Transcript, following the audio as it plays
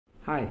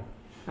Hi,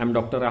 I'm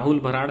Dr.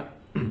 Rahul Bharad.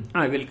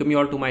 I welcome you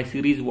all to my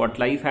series What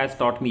Life Has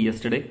Taught Me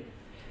Yesterday.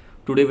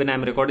 Today when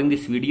I'm recording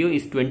this video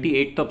is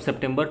 28th of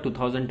September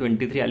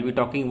 2023. I'll be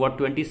talking what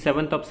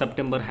 27th of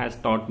September has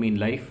taught me in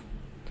life.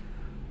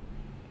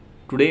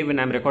 Today when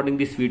I'm recording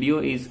this video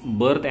is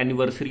birth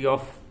anniversary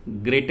of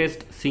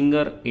greatest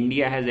singer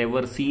India has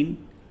ever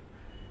seen,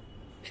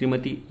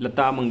 Srimati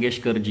Lata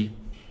Mangeshkar ji.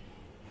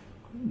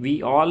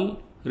 We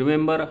all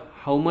remember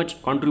how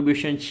much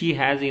contribution she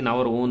has in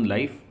our own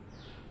life.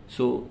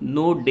 So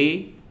no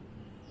day,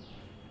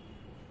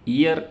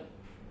 year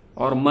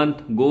or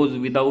month goes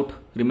without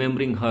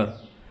remembering her.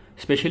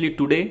 Especially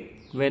today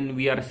when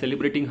we are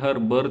celebrating her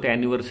birth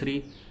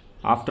anniversary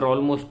after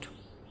almost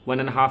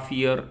 1.5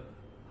 years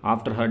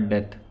after her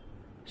death.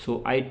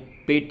 So I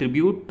pay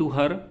tribute to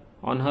her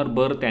on her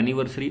birth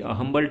anniversary, a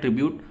humble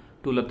tribute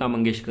to Lata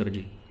Mangeshkar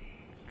ji.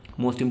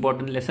 Most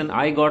important lesson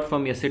I got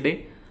from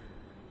yesterday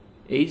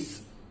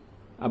is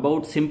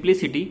about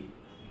simplicity.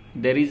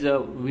 There is a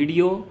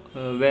video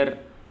where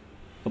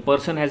a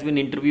person has been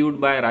interviewed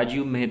by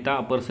Rajiv Mehta,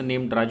 a person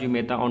named Rajiv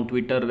Mehta on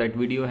Twitter. That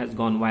video has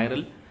gone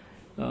viral.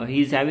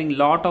 He is having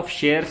lot of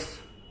shares,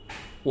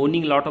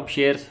 owning lot of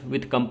shares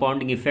with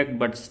compounding effect,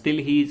 but still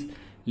he is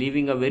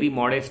living a very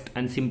modest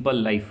and simple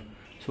life.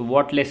 So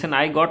what lesson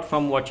I got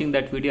from watching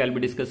that video, I'll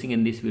be discussing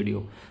in this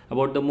video.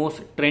 About the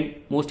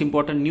most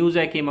important news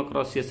I came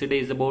across yesterday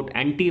is about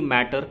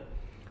antimatter.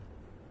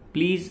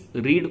 Please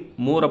read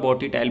more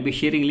about it. I'll be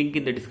sharing link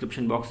in the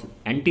description box.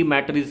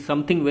 Antimatter is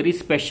something very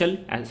special.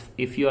 As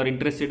if you are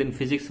interested in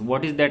physics,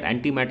 what is that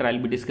antimatter, I'll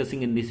be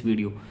discussing in this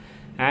video.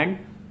 And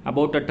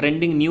about a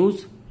trending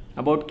news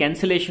about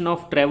cancellation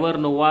of Trevor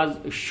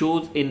Noah's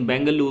shows in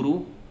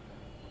Bengaluru.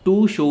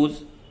 2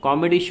 shows,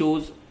 comedy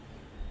shows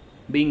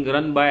being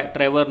run by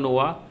Trevor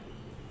Noah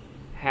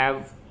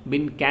have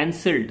been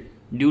cancelled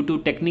due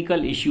to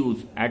technical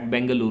issues at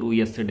Bengaluru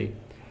yesterday.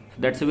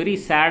 That's a very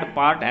sad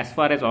part as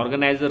far as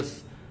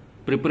organizers'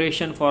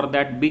 preparation for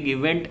that big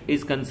event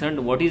is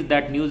concerned. What is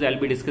that news, I'll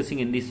be discussing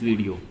in this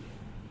video.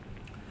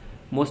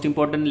 Most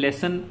important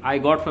lesson I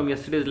got from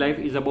yesterday's life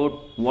is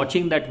about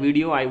watching that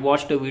video. I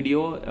watched a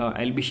video.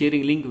 I'll be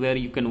sharing link where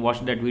you can watch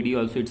that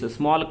video also. It's a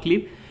small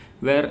clip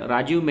where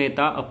Rajiv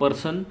Mehta, a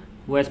person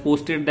who has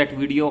posted that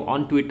video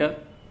on Twitter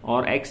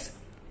or X,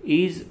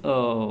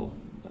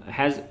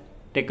 has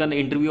taken an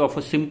interview of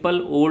a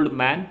simple old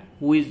man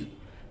who is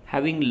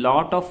having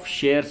lot of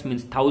shares,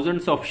 means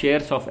thousands of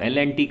shares of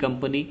L&T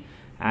company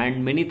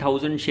and many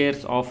thousand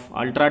shares of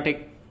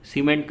Ultratech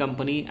cement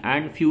company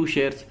and few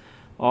shares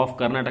of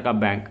Karnataka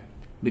Bank.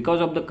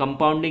 Because of the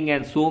compounding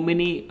and so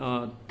many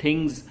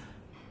things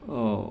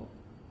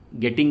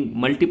getting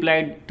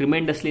multiplied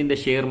tremendously in the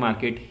share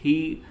market,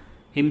 he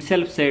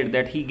himself said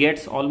that he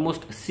gets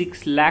almost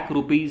 6 lakh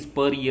rupees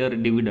per year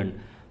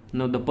dividend.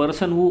 Now the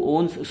person who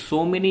owns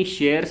so many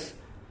shares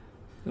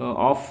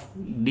of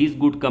these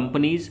good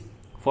companies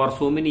for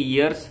so many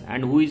years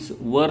and who is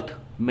worth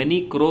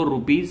many crore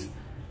rupees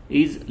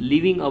is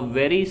living a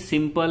very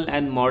simple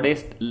and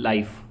modest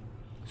life.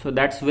 So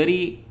that's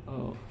very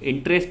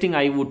interesting,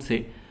 I would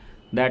say,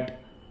 that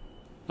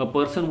a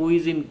person who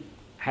is in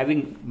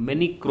having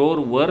many crore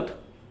worth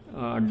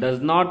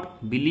does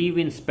not believe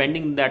in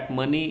spending that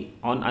money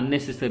on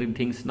unnecessary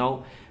things.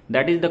 Now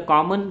that is the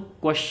common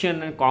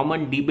question and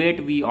common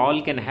debate we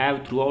all can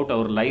have throughout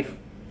our life.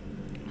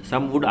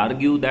 Some would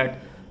argue that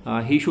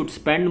he should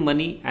spend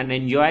money and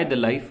enjoy the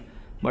life,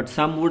 but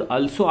some would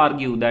also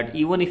argue that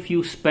even if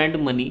you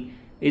spend money,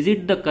 is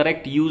it the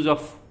correct use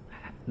of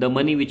the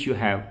money which you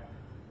have?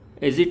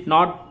 Is it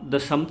not the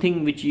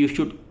something which you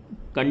should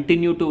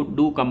continue to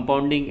do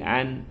compounding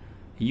and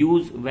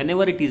use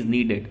whenever it is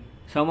needed?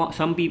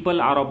 Some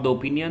people are of the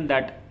opinion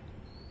that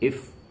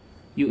if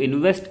you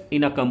invest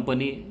in a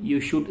company,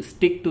 you should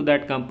stick to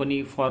that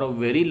company for a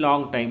very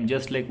long time,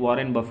 just like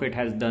Warren Buffett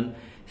has done.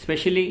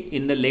 Especially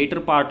in the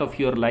later part of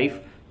your life,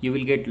 you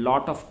will get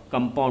lot of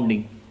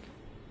compounding.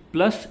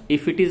 Plus,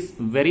 if it is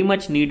very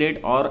much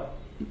needed or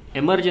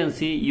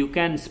emergency, you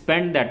can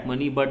spend that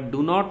money, but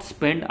do not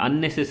spend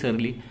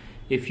unnecessarily.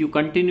 If you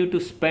continue to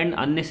spend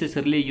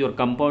unnecessarily, your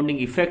compounding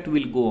effect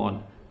will go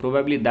on.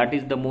 Probably that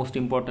is the most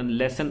important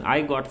lesson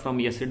I got from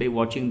yesterday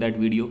watching that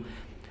video.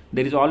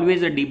 There is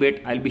always a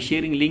debate. I'll be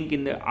sharing link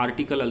in the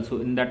article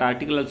also. In that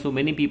article also,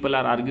 many people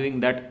are arguing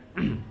that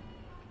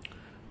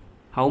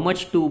how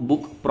much to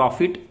book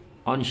profit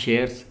on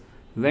shares,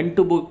 when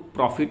to book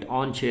profit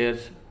on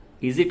shares,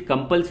 is it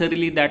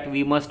compulsorily that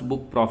we must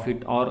book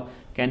profit, or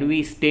can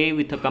we stay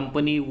with a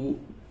company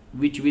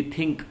which we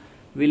think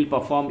will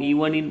perform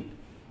even in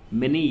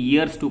many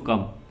years to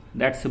come?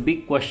 That's a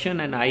big question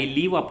and I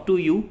leave up to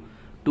you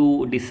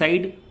to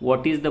decide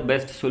what is the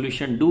best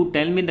solution. Do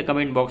tell me in the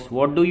comment box,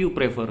 what do you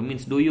prefer?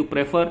 Means, do you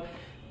prefer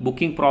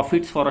booking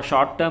profits for a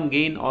short term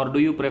gain, or do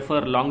you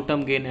prefer long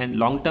term gain? And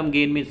long term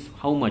gain means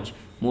how much?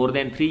 More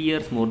than 3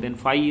 years, more than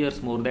 5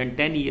 years, more than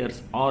 10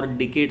 years, or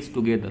decades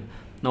together.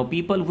 Now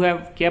people who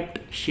have kept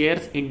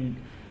shares in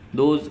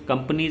those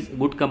companies,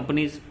 good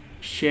companies,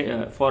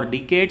 for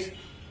decades,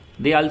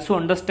 they also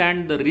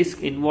understand the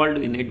risk involved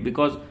in it,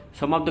 because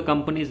some of the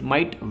companies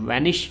might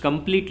vanish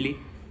completely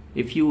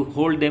if you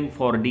hold them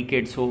for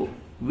decades. So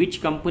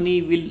which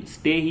company will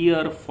stay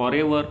here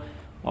forever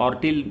or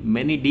till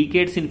many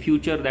decades in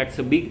future? That's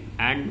a big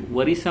and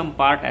worrisome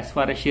part as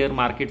far as share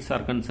markets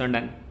are concerned,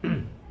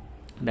 and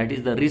that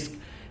is the risk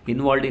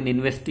involved in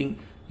investing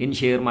in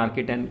share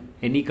market and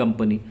any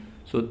company.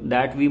 So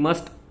that we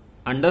must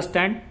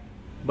understand.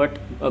 But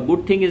a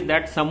good thing is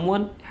that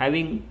someone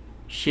having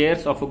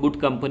shares of a good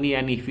company,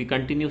 and if he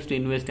continues to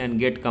invest and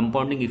get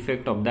compounding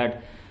effect of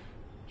that,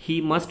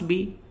 he must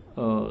be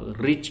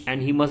rich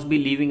and he must be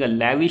living a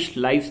lavish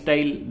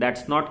lifestyle.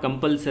 That's not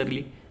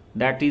compulsorily.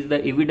 That is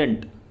the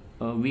evident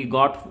we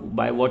got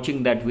by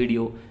watching that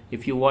video.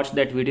 If you watch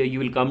that video, you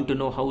will come to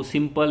know how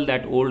simple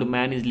that old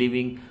man is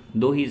living,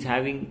 though he is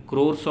having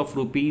crores of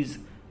rupees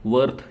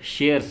worth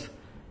shares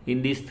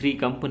in these three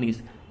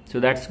companies. So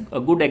that's a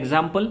good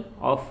example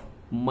of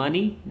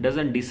money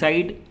doesn't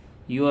decide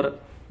your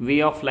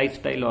way of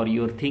lifestyle or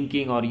your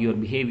thinking or your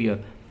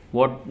behavior.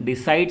 What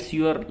decides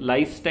your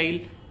lifestyle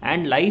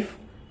and life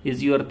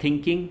is your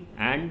thinking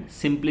and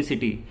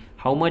simplicity.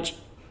 How much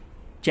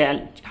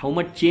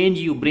change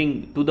you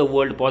bring to the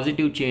world,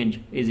 positive change,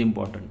 is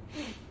important.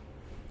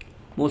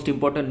 Most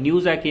important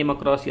news I came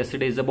across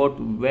yesterday is about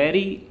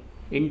very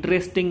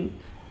interesting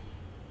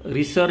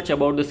research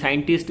about the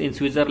scientist in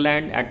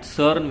Switzerland at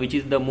CERN, which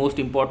is the most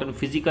important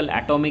physical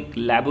atomic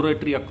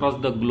laboratory across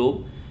the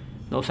globe.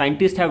 Now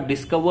scientists have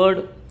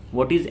discovered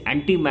what is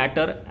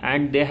antimatter,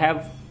 and they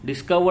have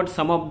discovered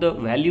some of the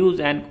values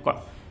and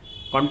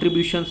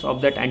contributions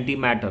of that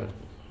antimatter.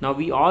 Now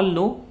we all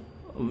know,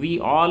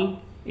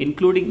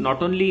 including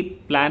not only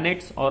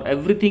planets or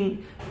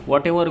everything,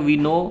 whatever we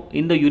know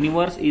in the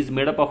universe is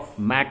made up of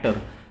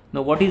matter.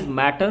 Now what is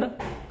matter?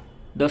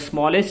 The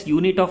smallest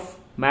unit of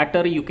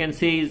matter you can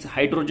say is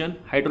hydrogen.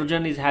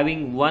 Hydrogen is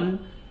having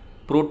one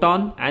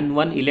proton and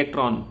one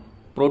electron.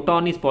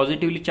 Proton is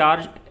positively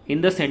charged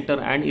in the center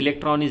and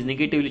electron is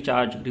negatively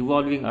charged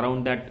revolving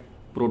around that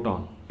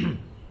proton.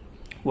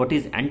 What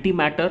is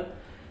antimatter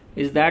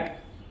is that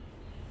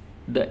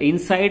the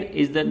inside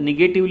is the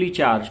negatively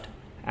charged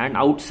and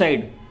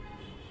outside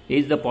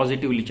is the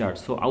positively charged.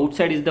 So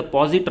outside is the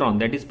positron,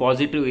 that is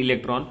positive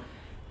electron,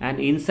 and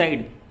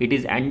inside it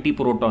is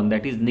antiproton,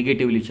 that is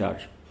negatively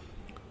charged.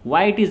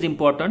 Why it is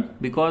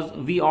important? Because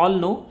we all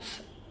know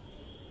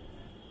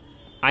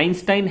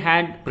Einstein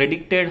had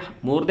predicted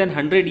more than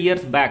 100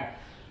 years back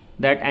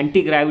that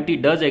anti-gravity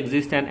does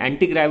exist, and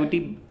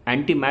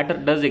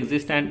antimatter does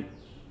exist, and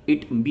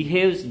it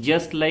behaves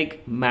just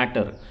like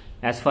matter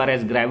as far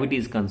as gravity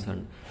is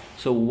concerned.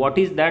 So what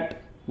is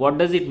that? What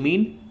does it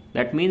mean?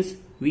 That means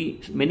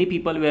many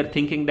people were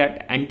thinking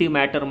that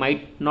antimatter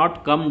might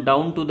not come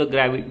down to the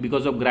gravity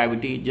because of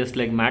gravity, just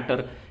like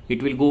matter,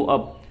 it will go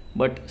up.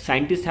 But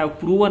scientists have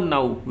proven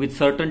now with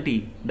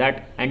certainty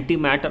that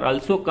antimatter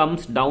also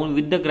comes down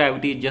with the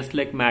gravity just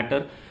like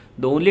matter.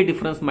 The only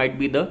difference might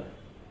be the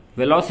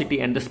velocity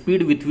and the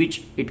speed with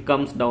which it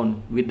comes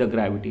down with the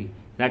gravity.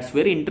 That's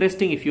very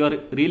interesting. If you are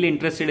really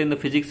interested in the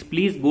physics,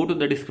 please go to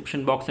the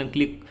description box and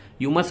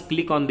you must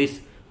click on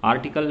this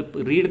article,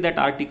 read that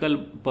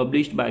article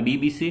published by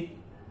BBC.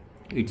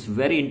 It's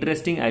very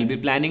interesting. I'll be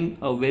planning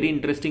a very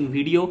interesting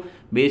video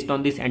based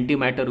on this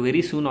antimatter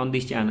very soon on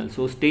this channel.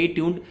 So stay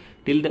tuned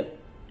till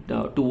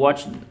to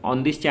watch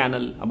on this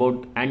channel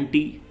about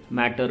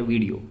antimatter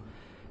video.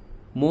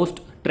 Most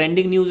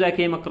trending news I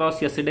came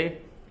across yesterday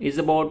is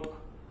about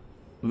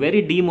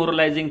very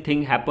demoralizing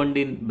thing happened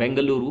in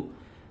Bengaluru.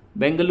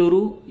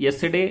 Bengaluru,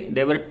 yesterday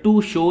there were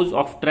two shows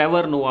of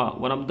Trevor Noah,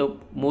 one of the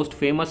most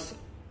famous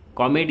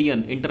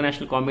comedian,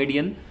 international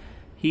comedian.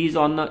 He is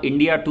on the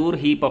India tour.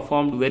 He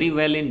performed very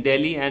well in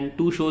Delhi, and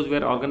two shows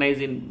were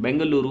organized in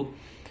Bengaluru.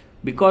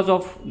 Because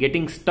of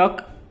getting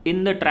stuck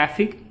in the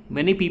traffic,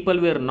 many people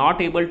were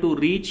not able to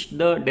reach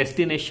the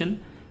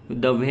destination,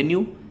 the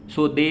venue.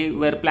 So they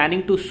were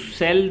planning to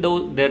sell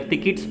their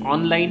tickets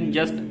online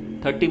just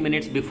 30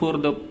 minutes before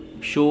the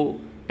show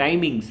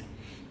timings.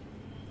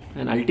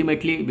 And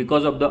ultimately,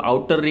 because of the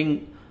outer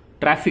ring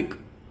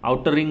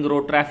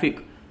road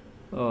traffic,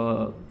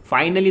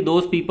 finally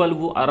those people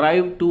who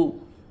arrived to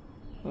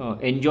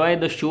enjoy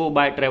the show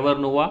by Trevor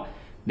Noah,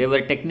 there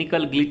were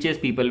technical glitches.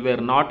 People were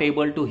not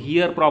able to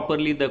hear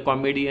properly the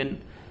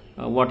comedian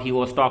what he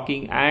was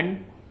talking,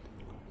 and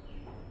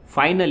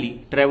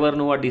finally Trevor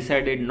Noah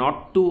decided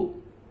not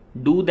to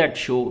do that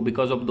show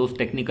because of those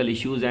technical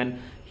issues. And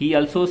he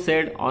also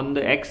said on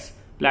the X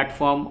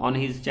platform on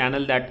his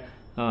channel that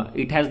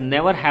it has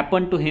never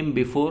happened to him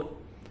before,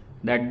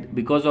 that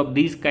because of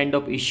these kind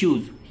of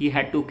issues he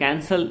had to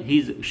cancel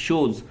his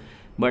shows,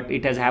 but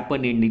it has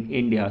happened in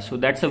India. So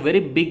that's a very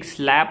big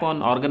slap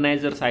on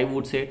organizers, I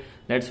would say.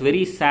 That's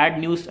very sad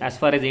news as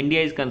far as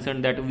India is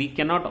concerned, that we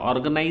cannot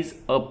organize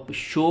a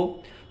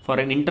show for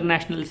an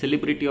international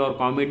celebrity or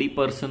comedy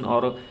person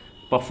or a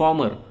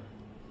performer,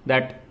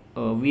 that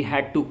we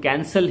had to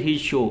cancel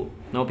his show.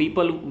 Now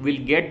people will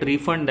get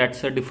refund,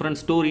 that's a different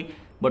story,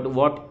 but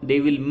what they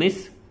will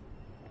miss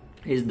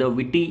is the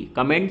witty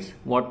comments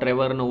what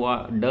Trevor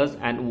Noah does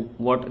and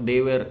what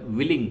they were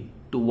willing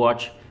to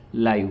watch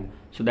live.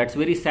 So that's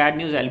very sad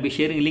news. I'll be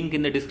sharing link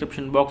in the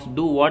description box.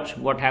 Do watch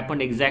what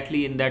happened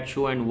exactly in that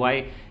show and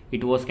why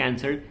it was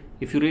cancelled.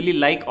 If you really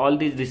like all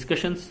these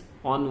discussions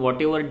on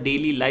whatever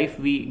daily life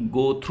we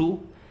go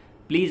through,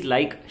 please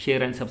like,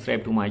 share and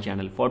subscribe to my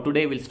channel. For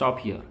today, we'll stop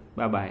here.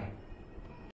 Bye bye.